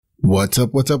What's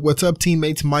up,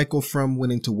 teammates? Michael from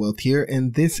Winning to Wealth here,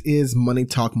 and this is Money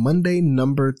Talk Monday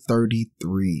number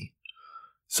 33.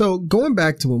 So going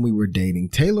back to when we were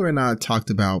dating, Taylor and I talked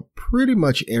about pretty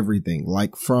much everything,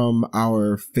 like from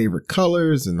our favorite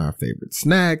colors and our favorite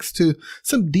snacks to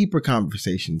some deeper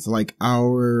conversations like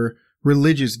our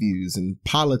religious views and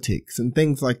politics and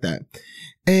things like that.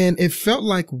 And it felt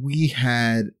like we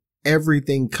had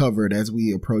everything covered as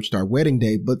we approached our wedding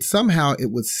day, but somehow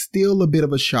it was still a bit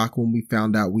of a shock when we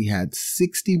found out we had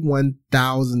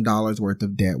 $61,000 worth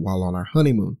of debt while on our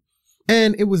honeymoon.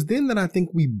 And it was then that I think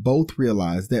we both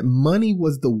realized that money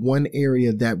was the one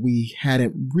area that we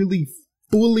hadn't really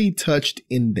fully touched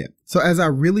in depth. So as I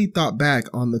really thought back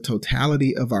on the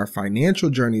totality of our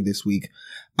financial journey this week,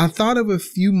 I thought of a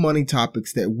few money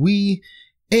topics that we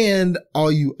and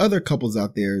all you other couples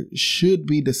out there should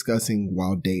be discussing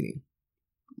while dating.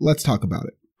 Let's talk about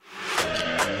it.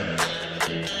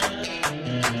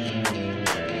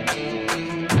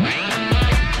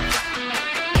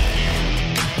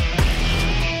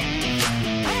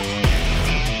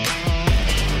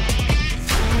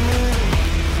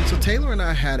 Taylor and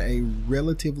I had a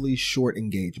relatively short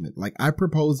engagement. Like, I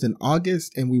proposed in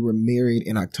August and we were married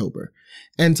in October.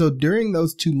 And so during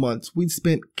those 2 months, we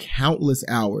spent countless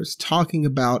hours talking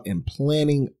about and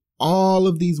planning all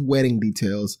of these wedding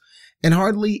details and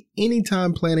hardly any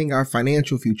time planning our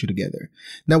financial future together.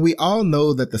 Now, we all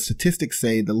know that the statistics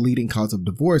say the leading cause of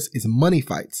divorce is money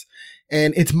fights.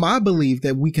 And it's my belief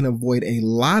that we can avoid a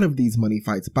lot of these money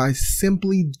fights by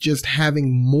simply just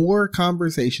having more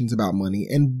conversations about money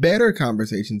and better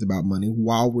conversations about money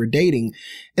while we're dating,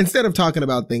 instead of talking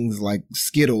about things like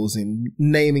Skittles and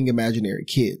naming imaginary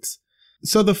kids.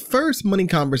 So the first money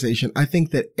conversation I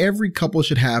think that every couple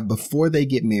should have before they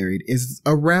get married is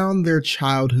around their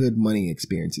childhood money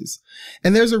experiences.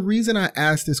 And there's a reason I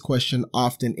ask this question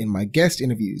often in my guest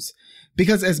interviews.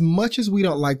 Because as much as we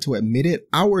don't like to admit it,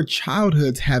 our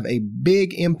childhoods have a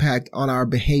big impact on our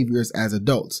behaviors as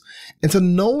adults. And so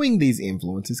knowing these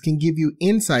influences can give you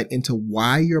insight into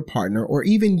why your partner or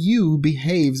even you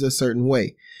behaves a certain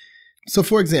way. So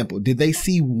for example, did they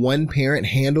see one parent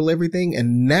handle everything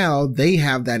and now they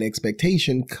have that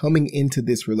expectation coming into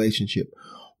this relationship?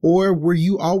 Or were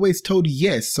you always told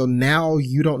yes, so now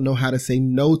you don't know how to say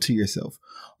no to yourself?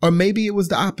 Or maybe it was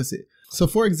the opposite. So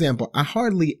for example, I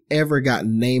hardly ever got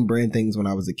name brand things when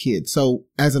I was a kid. So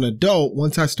as an adult,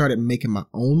 once I started making my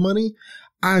own money,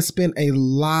 I spent a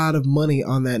lot of money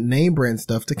on that name brand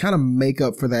stuff to kind of make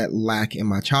up for that lack in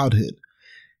my childhood.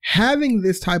 Having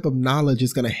this type of knowledge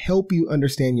is going to help you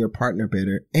understand your partner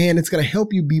better, and it's going to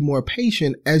help you be more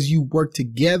patient as you work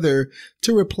together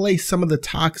to replace some of the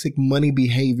toxic money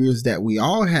behaviors that we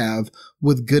all have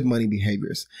with good money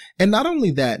behaviors. And not only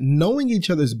that, knowing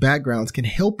each other's backgrounds can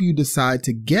help you decide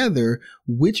together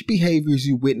which behaviors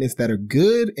you witness that are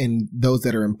good and those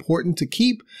that are important to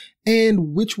keep,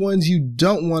 and which ones you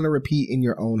don't want to repeat in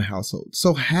your own household.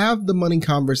 So have the money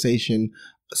conversation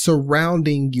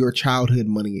surrounding your childhood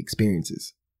money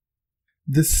experiences.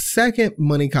 The second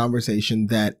money conversation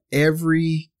that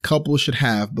every couple should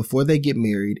have before they get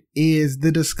married is the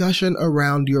discussion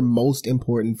around your most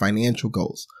important financial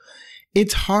goals.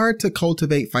 It's hard to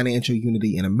cultivate financial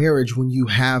unity in a marriage when you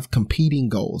have competing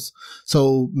goals.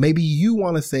 So maybe you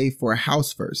want to save for a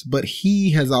house first, but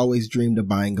he has always dreamed of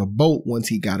buying a boat once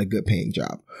he got a good paying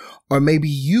job. Or maybe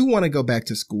you want to go back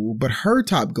to school, but her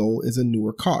top goal is a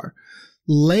newer car.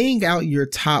 Laying out your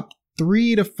top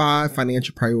 3 to 5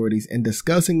 financial priorities and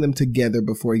discussing them together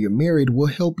before you're married will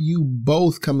help you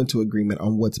both come into agreement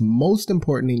on what's most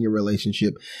important in your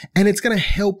relationship. And it's going to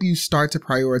help you start to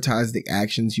prioritize the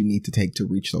actions you need to take to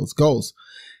reach those goals.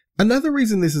 Another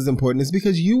reason this is important is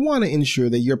because you want to ensure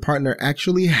that your partner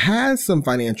actually has some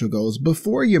financial goals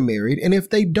before you're married. And if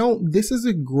they don't, this is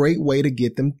a great way to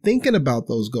get them thinking about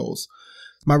those goals.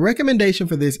 My recommendation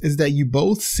for this is that you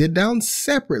both sit down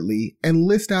separately and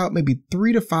list out maybe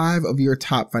 3 to 5 of your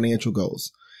top financial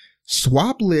goals.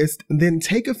 Swap lists, then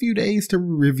take a few days to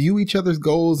review each other's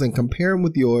goals and compare them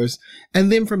with yours.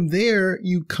 And then from there,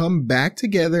 you come back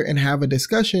together and have a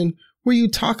discussion where you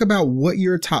talk about what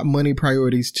your top money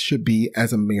priorities should be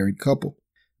as a married couple.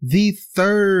 The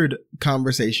third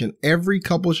conversation every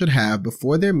couple should have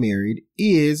before they're married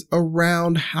is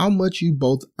around how much you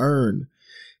both earn.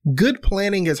 Good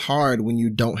planning is hard when you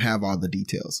don't have all the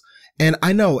details. And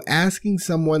I know asking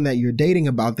someone that you're dating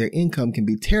about their income can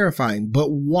be terrifying, but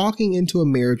walking into a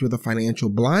marriage with a financial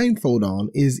blindfold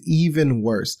on is even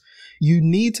worse. You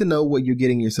need to know what you're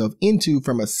getting yourself into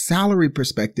from a salary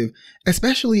perspective,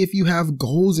 especially if you have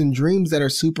goals and dreams that are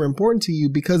super important to you,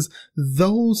 because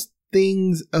those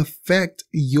things affect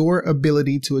your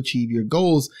ability to achieve your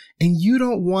goals, and you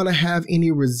don't want to have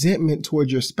any resentment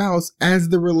towards your spouse as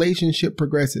the relationship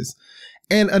progresses.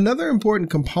 And another important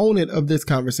component of this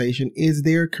conversation is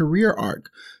their career arc.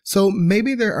 So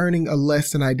maybe they're earning a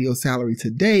less than ideal salary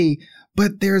today,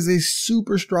 but there's a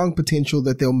super strong potential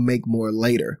that they'll make more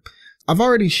later. I've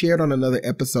already shared on another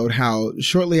episode how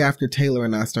shortly after Taylor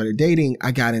and I started dating,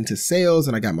 I got into sales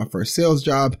and I got my first sales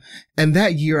job. And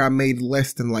that year I made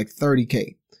less than like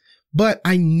 $30K. But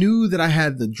I knew that I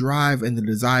had the drive and the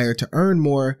desire to earn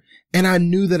more. And I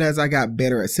knew that as I got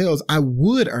better at sales, I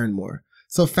would earn more.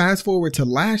 So fast forward to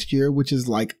last year, which is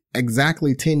like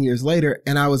exactly 10 years later,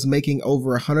 and I was making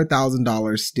over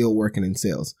 $100,000 still working in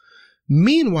sales.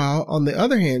 Meanwhile, on the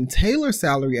other hand, Taylor's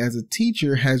salary as a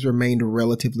teacher has remained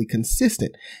relatively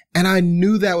consistent, and I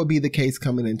knew that would be the case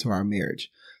coming into our marriage.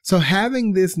 So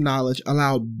having this knowledge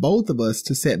allowed both of us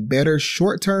to set better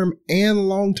short-term and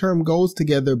long-term goals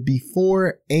together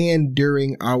before and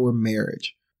during our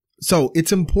marriage. So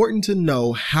it's important to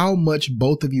know how much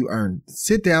both of you earn.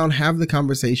 Sit down, have the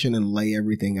conversation, and lay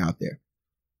everything out there.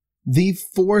 The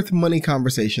fourth money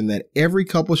conversation that every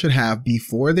couple should have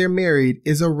before they're married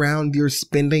is around your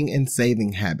spending and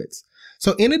saving habits.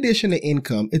 So in addition to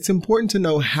income, it's important to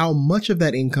know how much of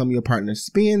that income your partner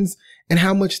spends and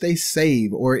how much they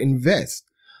save or invest.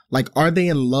 Like, are they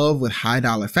in love with high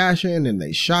dollar fashion and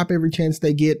they shop every chance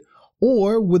they get?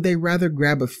 Or would they rather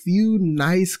grab a few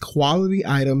nice quality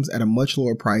items at a much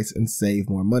lower price and save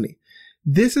more money?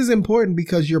 This is important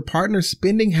because your partner's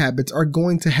spending habits are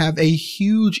going to have a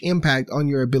huge impact on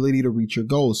your ability to reach your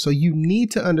goals. So you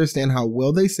need to understand how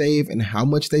well they save and how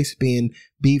much they spend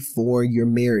before you're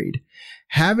married.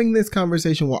 Having this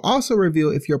conversation will also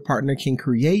reveal if your partner can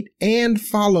create and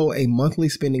follow a monthly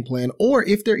spending plan, or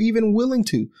if they're even willing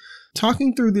to.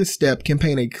 Talking through this step can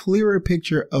paint a clearer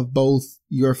picture of both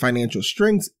your financial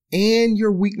strengths and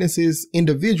your weaknesses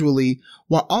individually,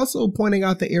 while also pointing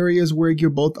out the areas where you're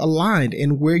both aligned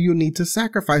and where you'll need to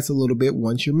sacrifice a little bit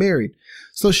once you're married.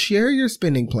 So share your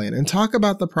spending plan and talk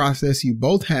about the process you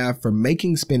both have for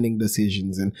making spending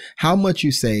decisions and how much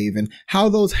you save and how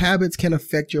those habits can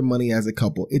affect your money as a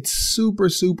couple. It's super,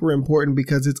 super important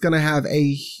because it's going to have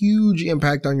a huge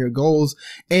impact on your goals,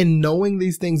 and knowing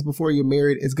these things before you're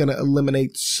married is going to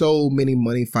eliminate so many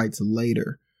money fights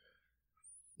later.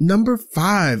 Number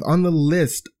 5 on the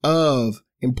list of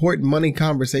important money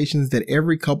conversations that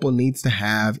every couple needs to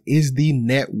have is the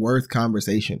net worth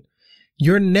conversation.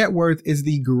 Your net worth is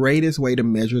the greatest way to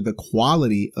measure the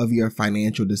quality of your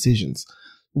financial decisions.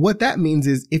 What that means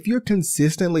is if you're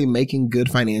consistently making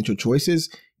good financial choices,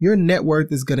 your net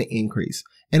worth is going to increase.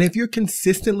 And if you're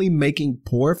consistently making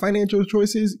poor financial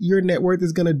choices, your net worth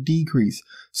is going to decrease.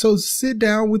 So sit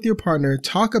down with your partner,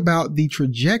 talk about the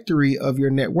trajectory of your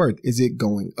net worth. Is it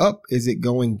going up? Is it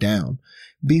going down?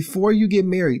 Before you get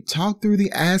married, talk through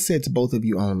the assets both of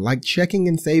you own, like checking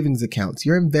and savings accounts,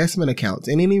 your investment accounts,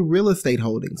 and any real estate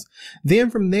holdings.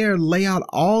 Then from there, lay out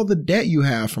all the debt you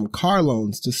have, from car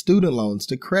loans to student loans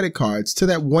to credit cards to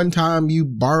that one time you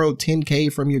borrowed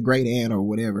 $10K from your great aunt or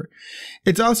whatever.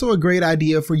 It's also a great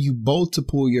idea for you both to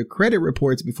pull your credit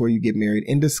reports before you get married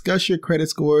and discuss your credit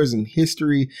scores and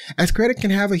history, as credit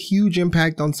can have a huge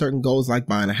impact on certain goals like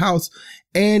buying a house.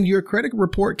 And your credit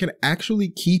report can actually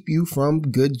keep you from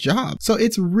good jobs. So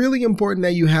it's really important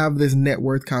that you have this net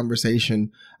worth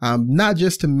conversation, not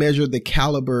just to measure the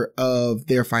caliber of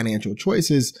their financial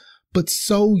choices, but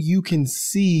so you can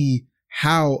see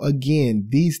how, again,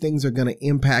 these things are going to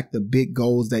impact the big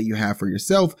goals that you have for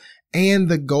yourself and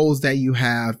the goals that you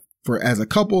have for as a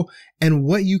couple, and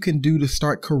what you can do to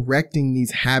start correcting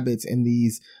these habits and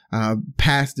these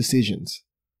past decisions.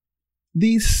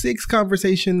 The 6th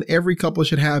conversation every couple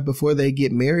should have before they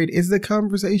get married is the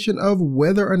conversation of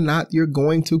whether or not you're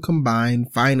going to combine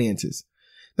finances.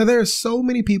 Now, there are so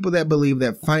many people that believe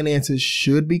that finances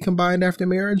should be combined after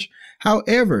marriage.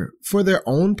 However, for their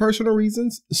own personal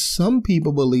reasons, some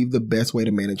people believe the best way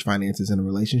to manage finances in a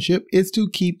relationship is to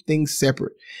keep things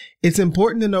separate. It's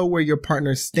important to know where your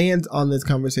partner stands on this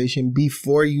conversation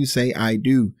before you say, I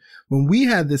do. When we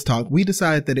had this talk, we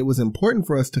decided that it was important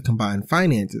for us to combine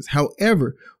finances.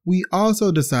 However, we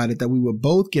also decided that we would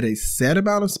both get a set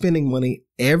amount of spending money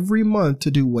every month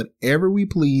to do whatever we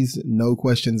please, no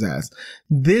questions asked.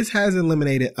 This has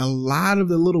eliminated a lot of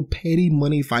the little petty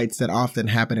money fights that often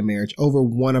happen in marriage over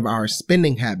one of our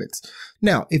spending habits.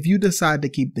 Now, if you decide to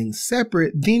keep things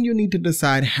separate, then you need to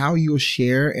decide how you'll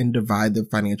share and divide the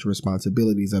financial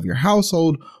responsibilities of your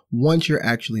household once you're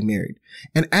actually married.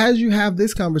 And as you have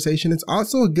this conversation, it's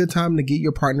also a good time to get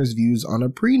your partner's views on a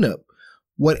prenup.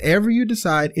 Whatever you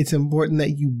decide, it's important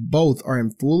that you both are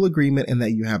in full agreement and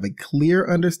that you have a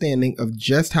clear understanding of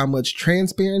just how much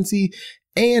transparency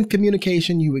and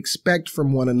communication you expect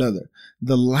from one another.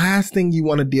 The last thing you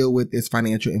want to deal with is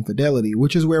financial infidelity,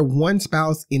 which is where one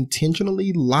spouse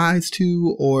intentionally lies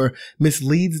to or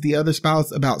misleads the other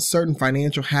spouse about certain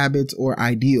financial habits or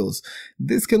ideals.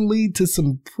 This can lead to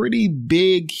some pretty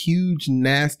big, huge,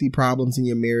 nasty problems in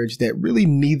your marriage that really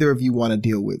neither of you want to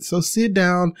deal with. So sit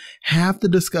down, have the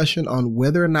discussion on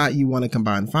whether or not you want to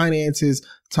combine finances,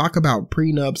 talk about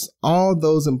prenups, all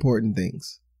those important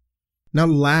things. Now,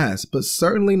 last but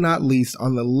certainly not least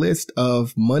on the list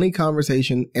of money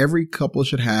conversation every couple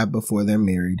should have before they're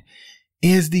married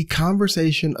is the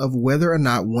conversation of whether or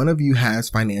not one of you has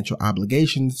financial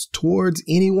obligations towards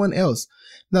anyone else.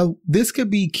 Now, this could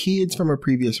be kids from a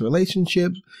previous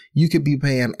relationship. You could be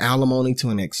paying alimony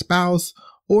to an ex-spouse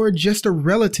or just a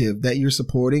relative that you're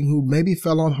supporting who maybe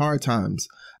fell on hard times.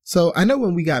 So I know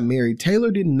when we got married, Taylor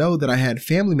didn't know that I had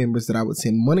family members that I would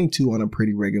send money to on a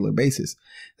pretty regular basis.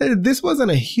 This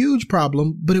wasn't a huge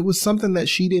problem, but it was something that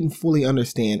she didn't fully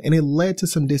understand, and it led to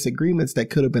some disagreements that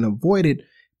could have been avoided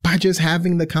by just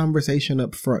having the conversation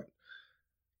up front.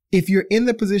 If you're in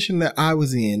the position that I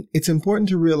was in, it's important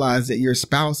to realize that your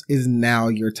spouse is now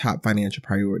your top financial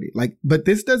priority. But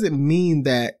this doesn't mean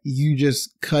that you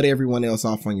just cut everyone else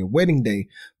off on your wedding day,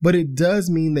 but it does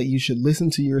mean that you should listen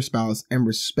to your spouse and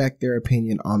respect their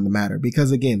opinion on the matter.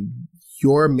 Because again,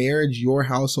 your marriage, your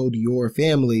household, your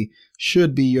family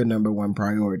should be your number one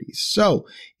priority. So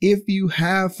if you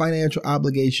have financial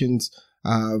obligations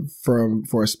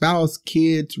for a spouse,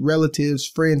 kids, relatives,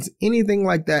 friends, anything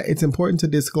like that, it's important to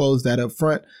disclose that up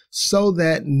front so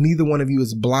that neither one of you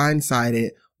is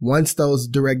blindsided once those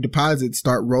direct deposits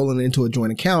start rolling into a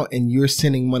joint account and you're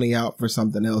sending money out for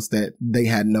something else that they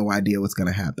had no idea was going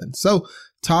to happen. So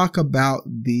talk about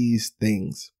these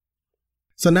things.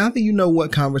 So now that you know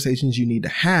what conversations you need to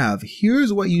have,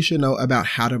 here's what you should know about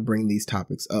how to bring these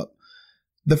topics up.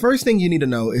 The first thing you need to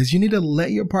know is you need to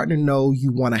let your partner know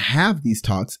you want to have these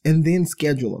talks and then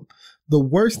schedule them. The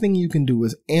worst thing you can do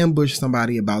is ambush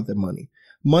somebody about their money.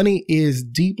 Money is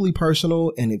deeply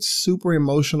personal and it's super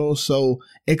emotional. So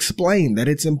explain that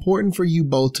it's important for you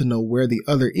both to know where the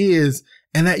other is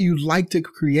and that you'd like to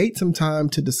create some time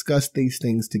to discuss these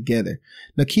things together.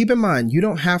 Now, keep in mind, you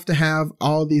don't have to have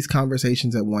all these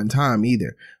conversations at one time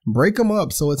either. Break them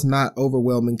up so it's not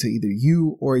overwhelming to either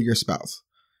you or your spouse.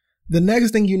 The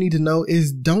next thing you need to know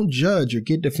is don't judge or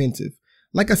get defensive.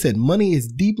 Like I said, money is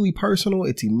deeply personal,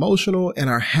 it's emotional, and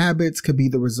our habits could be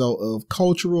the result of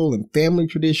cultural and family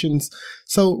traditions.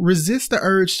 So resist the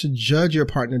urge to judge your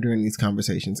partner during these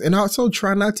conversations. And also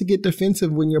try not to get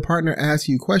defensive when your partner asks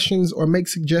you questions or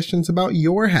makes suggestions about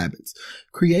your habits.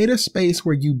 Create a space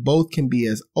where you both can be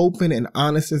as open and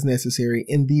honest as necessary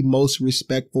in the most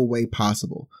respectful way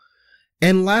possible.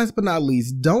 And last but not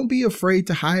least, don't be afraid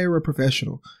to hire a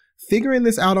professional. Figuring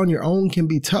this out on your own can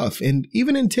be tough and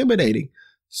even intimidating.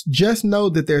 Just know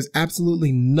that there's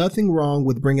absolutely nothing wrong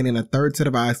with bringing in a third set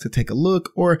of eyes to take a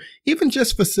look or even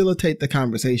just facilitate the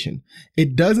conversation.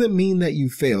 It doesn't mean that you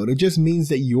failed. It just means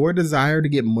that your desire to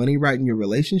get money right in your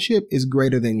relationship is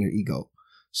greater than your ego.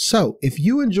 So if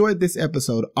you enjoyed this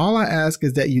episode, all I ask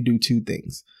is that you do two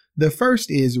things. The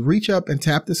first is reach up and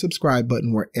tap the subscribe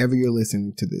button wherever you're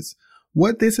listening to this.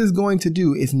 What this is going to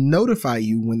do is notify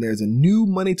you when there's a new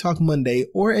Money Talk Monday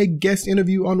or a guest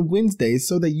interview on Wednesdays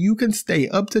so that you can stay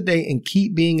up to date and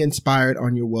keep being inspired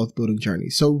on your wealth building journey.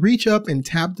 So reach up and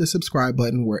tap the subscribe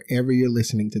button wherever you're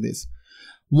listening to this.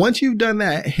 Once you've done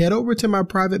that, head over to my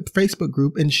private Facebook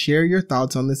group and share your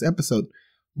thoughts on this episode.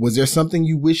 Was there something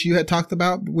you wish you had talked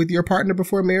about with your partner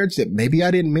before marriage that maybe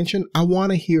I didn't mention? I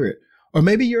want to hear it. Or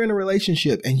maybe you're in a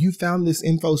relationship and you found this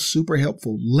info super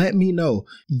helpful. Let me know.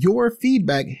 Your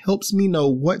feedback helps me know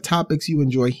what topics you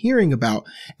enjoy hearing about.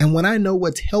 And when I know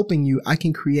what's helping you, I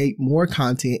can create more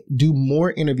content, do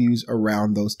more interviews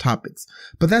around those topics.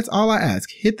 But that's all I ask.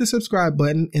 Hit the subscribe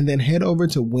button and then head over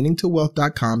to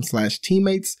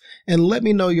winningtowealth.com/teammates and let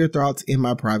me know your thoughts in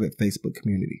my private Facebook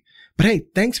community. But hey,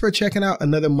 thanks for checking out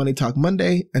another Money Talk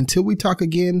Monday. Until we talk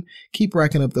again, keep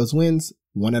racking up those wins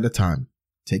one at a time.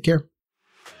 Take care.